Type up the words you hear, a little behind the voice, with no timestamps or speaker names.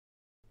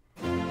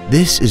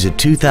This is a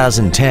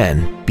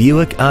 2010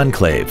 Buick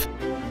Enclave.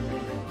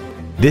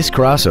 This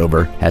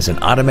crossover has an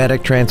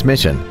automatic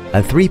transmission,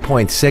 a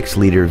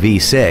 3.6-liter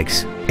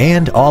V6,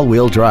 and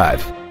all-wheel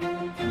drive.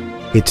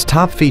 Its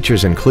top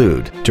features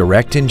include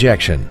direct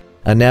injection,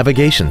 a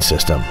navigation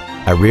system,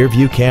 a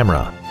rear-view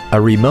camera,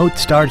 a remote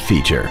start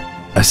feature,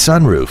 a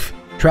sunroof,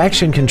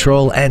 traction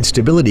control and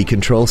stability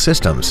control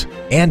systems,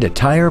 and a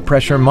tire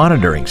pressure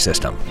monitoring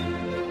system.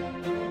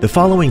 The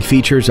following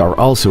features are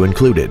also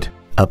included: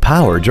 a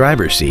power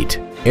driver's seat,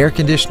 air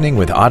conditioning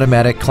with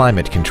automatic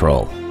climate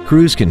control,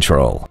 cruise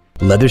control,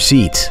 leather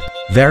seats,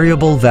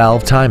 variable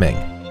valve timing,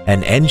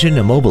 an engine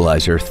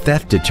immobilizer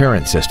theft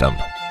deterrent system,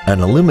 an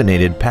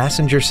illuminated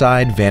passenger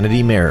side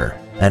vanity mirror,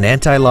 an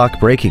anti-lock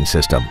braking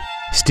system,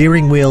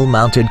 steering wheel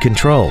mounted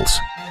controls,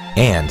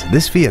 and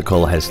this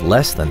vehicle has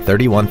less than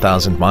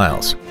 31,000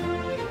 miles.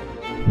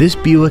 This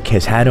Buick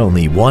has had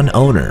only one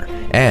owner,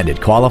 and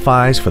it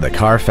qualifies for the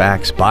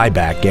Carfax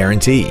buyback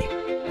guarantee.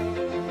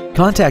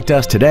 Contact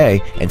us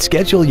today and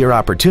schedule your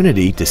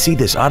opportunity to see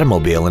this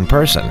automobile in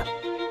person.